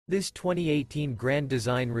This 2018 Grand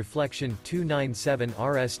Design Reflection 297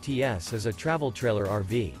 RSTS is a travel trailer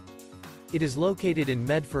RV. It is located in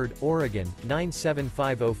Medford, Oregon,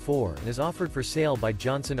 97504 and is offered for sale by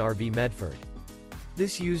Johnson RV Medford.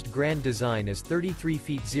 This used Grand Design is 33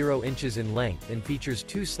 feet 0 inches in length and features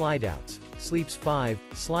 2 slideouts, sleeps 5,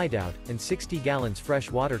 slideout, and 60 gallons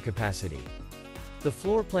fresh water capacity. The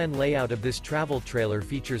floor plan layout of this travel trailer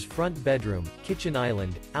features front bedroom, kitchen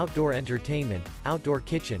island, outdoor entertainment, outdoor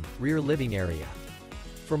kitchen, rear living area.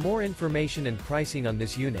 For more information and pricing on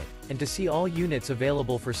this unit, and to see all units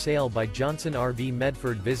available for sale by Johnson RV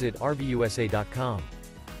Medford, visit RVUSA.com.